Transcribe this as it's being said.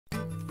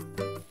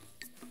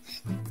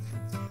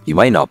You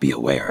might not be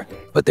aware,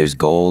 but there's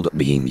gold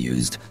being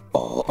used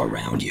all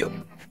around you.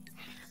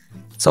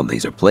 Some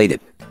things are plated.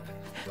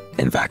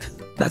 In fact,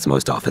 that's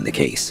most often the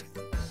case.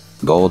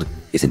 Gold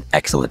is an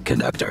excellent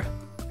conductor,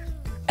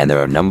 and there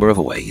are a number of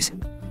ways.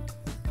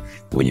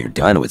 When you're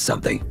done with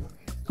something,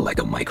 like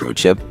a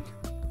microchip,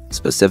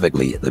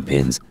 specifically the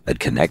pins that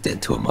connect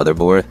it to a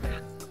motherboard,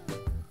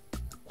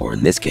 or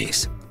in this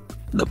case,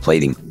 the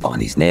plating on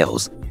these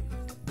nails,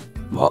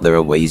 well, there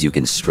are ways you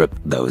can strip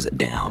those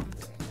down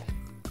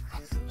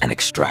and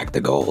extract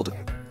the gold.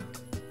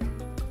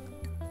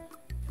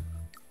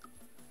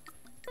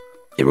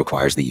 It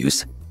requires the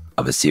use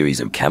of a series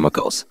of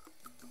chemicals.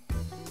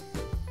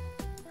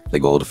 The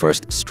gold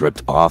first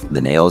stripped off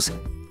the nails,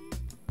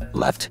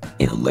 left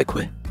in a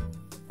liquid.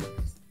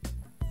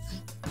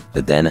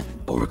 It then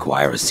will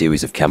require a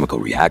series of chemical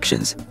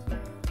reactions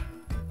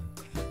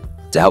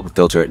to help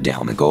filter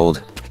down the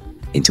gold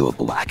into a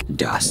black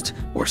dust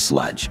or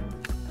sludge.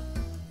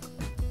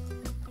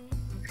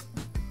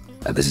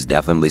 Now, this is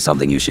definitely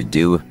something you should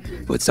do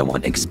with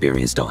someone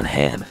experienced on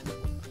hand.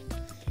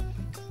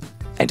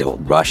 And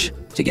don't rush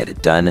to get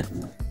it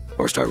done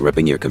or start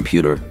ripping your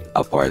computer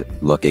apart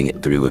looking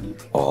through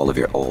all of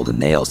your old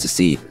nails to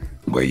see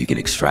where you can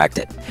extract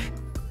it.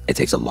 It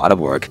takes a lot of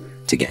work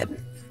to get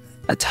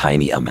a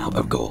tiny amount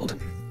of gold.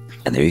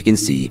 And there you can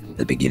see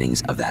the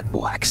beginnings of that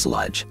black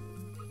sludge.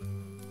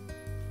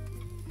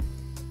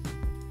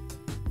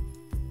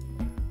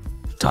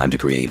 Time to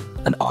create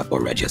an aqua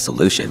regia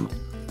solution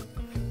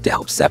to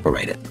help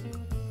separate it.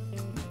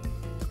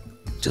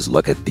 Just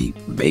look at the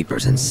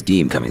vapors and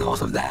steam coming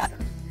off of that.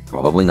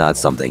 Probably not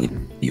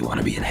something you want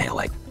to be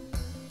inhaling.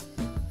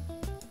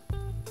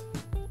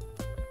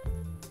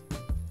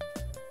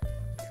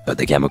 But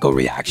the chemical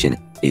reaction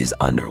is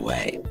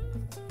underway.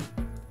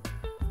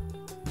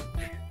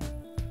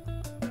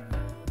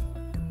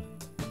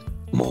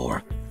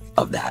 More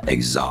of that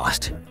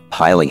exhaust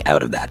piling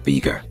out of that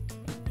beaker,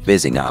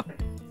 fizzing up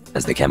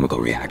as the chemical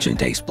reaction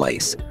takes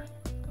place.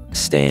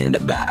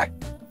 Stand back.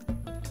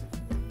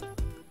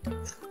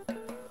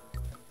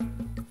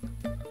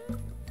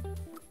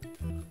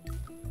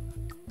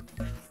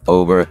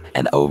 Over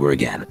and over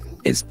again,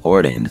 it's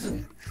poured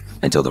in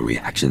until the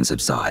reaction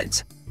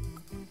subsides.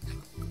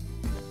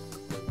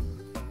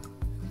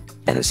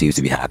 And it seems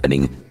to be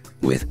happening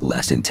with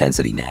less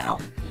intensity now,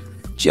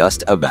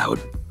 just about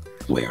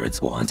where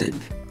it's wanted.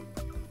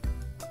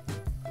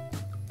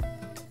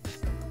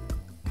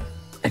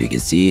 And you can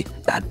see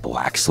that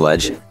black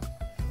sludge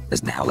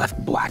has now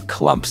left black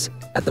clumps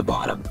at the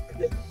bottom.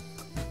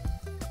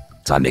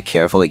 Time to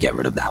carefully get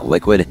rid of that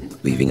liquid,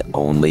 leaving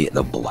only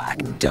the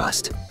black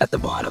dust at the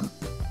bottom.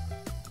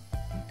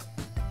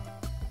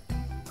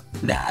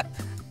 That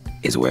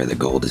is where the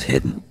gold is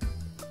hidden.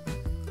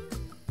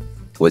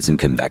 With some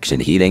convection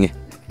heating,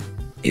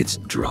 it's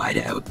dried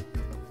out.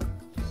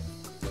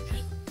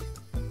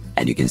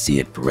 And you can see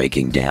it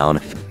breaking down,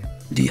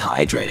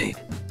 dehydrating,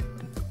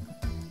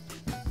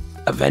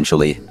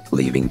 eventually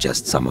leaving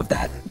just some of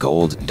that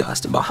gold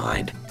dust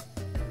behind.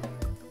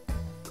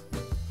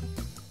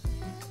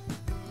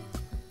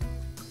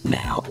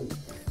 Now,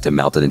 to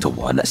melt it into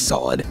one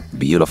solid,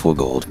 beautiful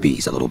gold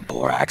piece, a little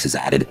borax is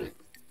added,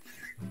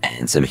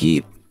 and some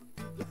heat.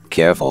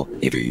 Careful,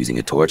 if you're using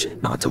a torch,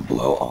 not to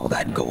blow all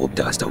that gold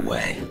dust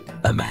away.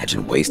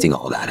 Imagine wasting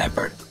all that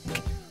effort.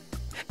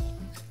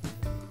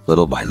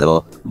 Little by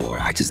little,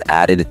 borax is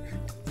added,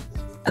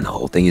 and the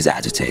whole thing is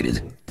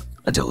agitated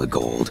until the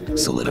gold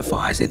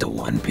solidifies into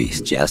one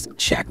piece. Just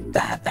check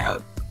that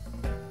out.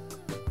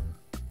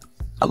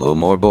 A little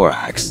more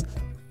borax,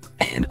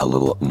 and a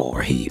little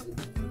more heat.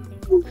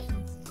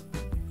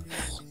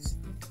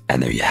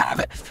 And there you have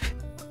it.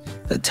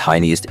 The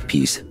tiniest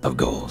piece of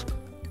gold,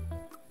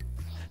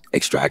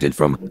 extracted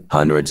from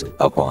hundreds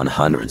upon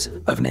hundreds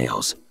of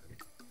nails.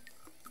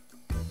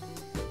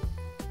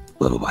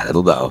 Little by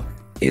little though,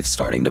 it's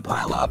starting to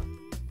pile up.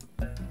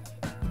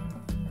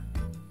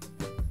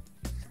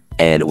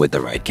 And with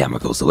the right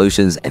chemical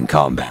solutions and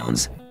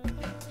compounds,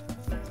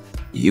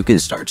 you can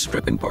start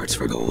stripping parts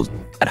for gold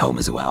at home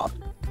as well.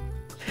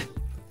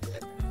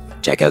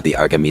 Check out the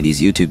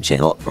Archimedes YouTube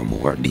channel for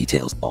more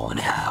details on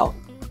how.